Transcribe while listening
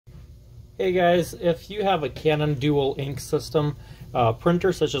Hey guys, if you have a Canon dual ink system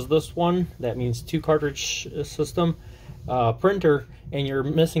printer such as this one, that means 2 cartridge system printer, and you're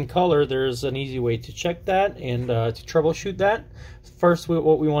missing color, there's an easy way to check that and to troubleshoot that. First,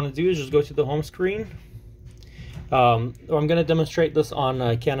 what we want to do is just go to the home screen. I'm going to demonstrate this on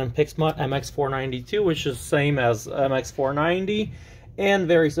Canon PIXMA MX492, which is the same as MX490 and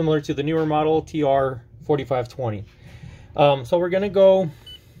very similar to the newer model TR4520. So we're going to go,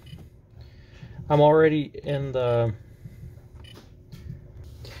 I'm already in the,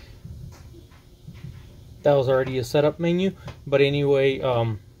 that was already a setup menu, but anyway,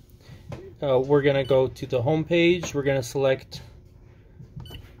 we're going to go to the home page. We're going to select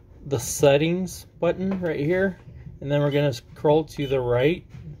the settings button right here, and then we're going to scroll to the right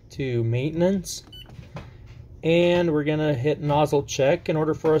to maintenance, and we're going to hit nozzle check in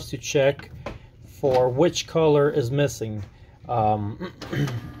order for us to check for which color is missing.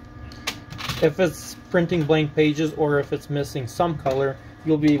 If it's printing blank pages or if it's missing some color,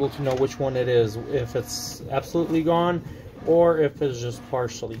 you'll be able to know which one it is, if it's absolutely gone or if it's just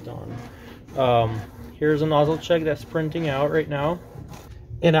partially gone. Here's a nozzle check that's printing out right now.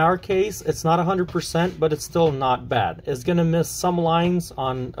 In our case, it's not 100%, but it's still not bad. It's going to miss some lines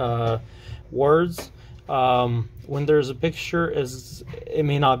on words. When there's a picture, it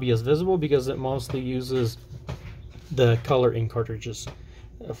may not be as visible because it mostly uses the color ink cartridges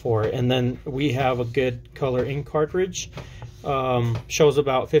for it. And then we have a good color ink cartridge. Shows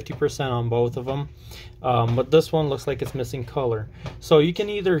about 50% on both of them. But this one looks like it's missing color. So you can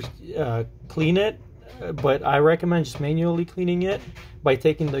either clean it, but I recommend just manually cleaning it by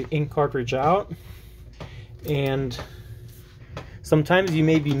taking the ink cartridge out. And sometimes you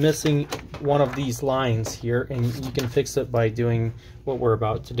may be missing one of these lines here, and you can fix it by doing what we're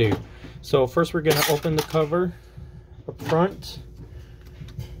about to do. So first we're going to open the cover up front.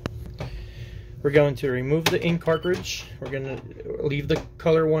 We're going to remove the ink cartridge. We're going to leave the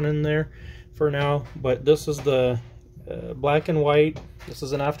color one in there for now, but this is the black and white. This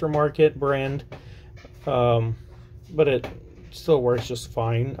is an aftermarket brand, but it still works just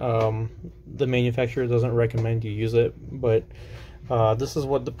fine. The manufacturer doesn't recommend you use it, but this is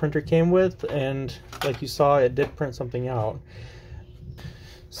what the printer came with, and like you saw, it did print something out.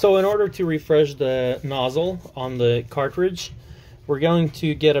 So in order to refresh the nozzle on the cartridge, we're going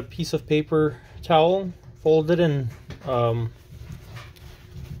to get a piece of paper towel, fold it in.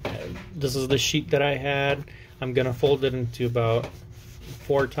 This is the sheet that I had. I'm gonna fold it into about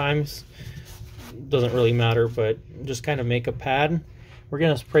 4 times. Doesn't really matter, but just kind of make a pad. We're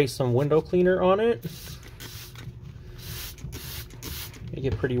gonna spray some window cleaner on it, make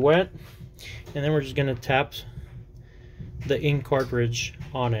it pretty wet, and then we're just gonna tap the ink cartridge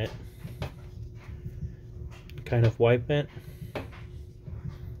on it, kind of wipe it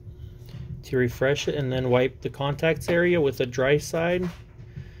to refresh it, and then wipe the contacts area with the dry side,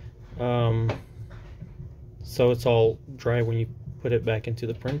 so it's all dry when you put it back into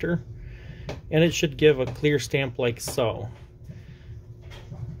the printer, and it should give a clear stamp like so.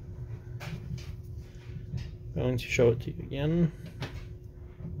 I'm going to show it to you again.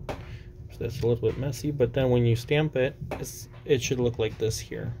 So that's a little bit messy, but then when you stamp it, it should look like this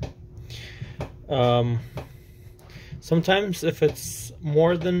here. Sometimes if it's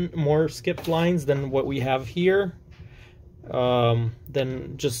more skipped lines than what we have here,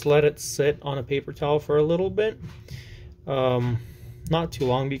 then just let it sit on a paper towel for a little bit. Not too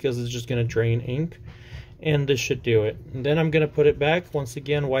long, because it's just going to drain ink, and this should do it. And then I'm going to put it back. Once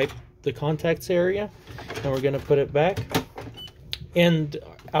again, wipe the contacts area, and we're going to put it back. And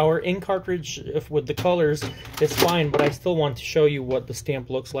our ink cartridge, with the colors, is fine, but I still want to show you what the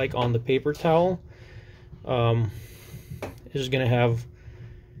stamp looks like on the paper towel. It's just going to have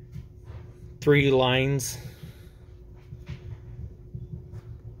 3 lines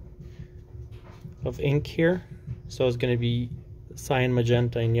of ink here. So it's going to be cyan,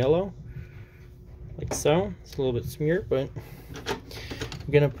 magenta, and yellow, like so. It's a little bit smeared, but I'm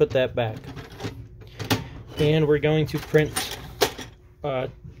going to put that back. And we're going to print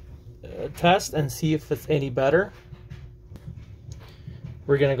test and see if it's any better.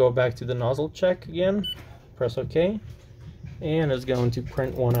 We're going to go back to the nozzle check again, press OK, and it's going to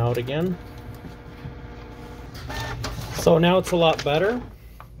print one out again. So now it's a lot better.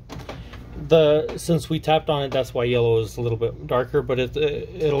 Since we tapped on it, that's why yellow is a little bit darker, but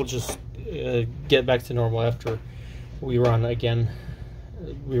it'll just get back to normal after we run again.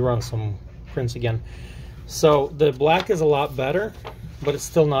 We run some prints again. So the black is a lot better, but it's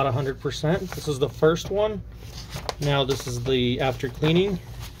still not 100%. This is the first one. Now this is the after cleaning.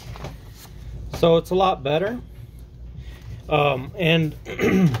 So it's a lot better. And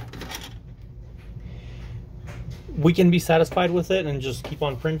we can be satisfied with it and just keep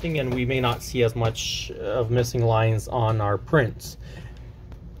on printing, and we may not see as much of missing lines on our prints.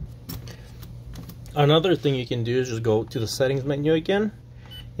 Another thing you can do is just go to the settings menu again,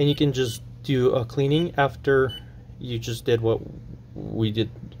 and you can just do a cleaning after you just did what we did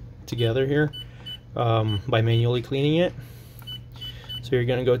together here, by manually cleaning it. So you're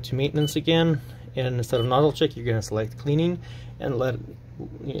going to go to maintenance again, and instead of nozzle check, you're going to select cleaning, and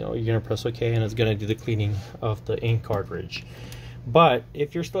you're going to press OK, and it's going to do the cleaning of the ink cartridge. But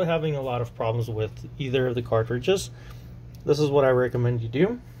if you're still having a lot of problems with either of the cartridges, this is what I recommend you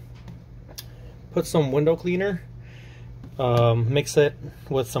do. Put some window cleaner, mix it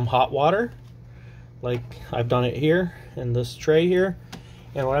with some hot water, like I've done it here in this tray here.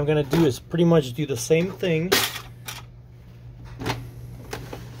 And what I'm going to do is pretty much do the same thing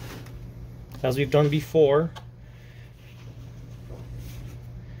as we've done before,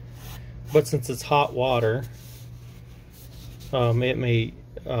 but since it's hot water,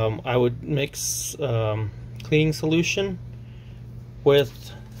 I would mix cleaning solution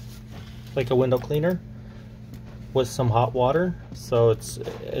with like a window cleaner with some hot water, so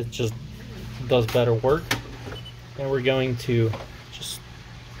it just does better work. And we're going to just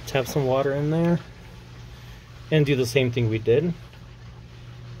tap some water in there and do the same thing we did,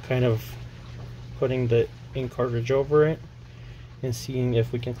 kind of putting the ink cartridge over it and seeing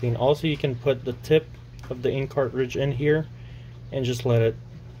if we can clean. Also, you can put the tip of the ink cartridge in here and just let it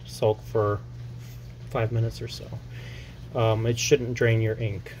soak for 5 minutes or so. It shouldn't drain your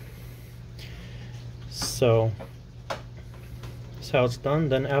ink. So that's how it's done.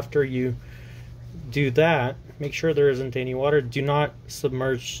 Then after you do that, make sure there isn't any water. Do not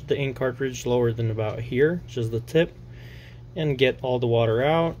submerge the ink cartridge lower than about here, just the tip, and get all the water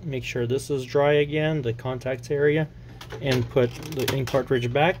out. Make sure this is dry again, the contact area, and put the ink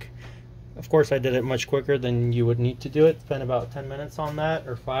cartridge back. Of course, I did it much quicker than you would need to do it. Spend about 10 minutes on that,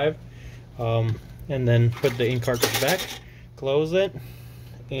 or 5. And then put the ink cartridge back, close it,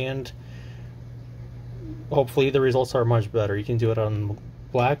 and hopefully the results are much better. You can do it on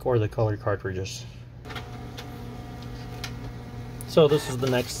black or the color cartridges. So this is the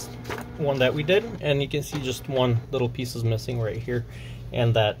next one that we did, and you can see just one little piece is missing right here,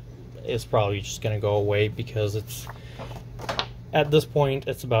 and that is probably just going to go away because it's, at this point,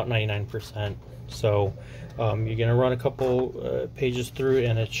 it's about 99%. So you're going to run a couple pages through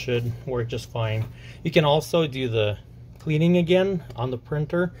and it should work just fine. You can also do the cleaning again on the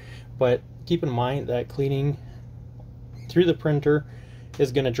printer, but keep in mind that cleaning through the printer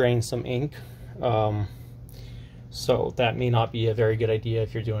is going to drain some ink. So that may not be a very good idea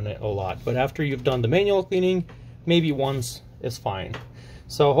if you're doing it a lot. But after you've done the manual cleaning, maybe once is fine.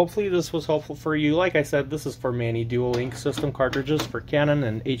 So hopefully this was helpful for you. Like I said, this is for Manny dual ink system cartridges for Canon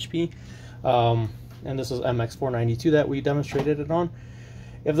and HP. And this is MX492 that we demonstrated it on.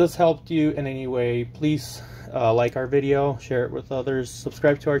 If this helped you in any way, please like our video, share it with others,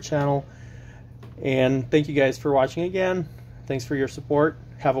 subscribe to our channel, and thank you guys for watching again. Thanks for your support.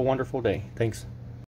 Have a wonderful day. Thanks.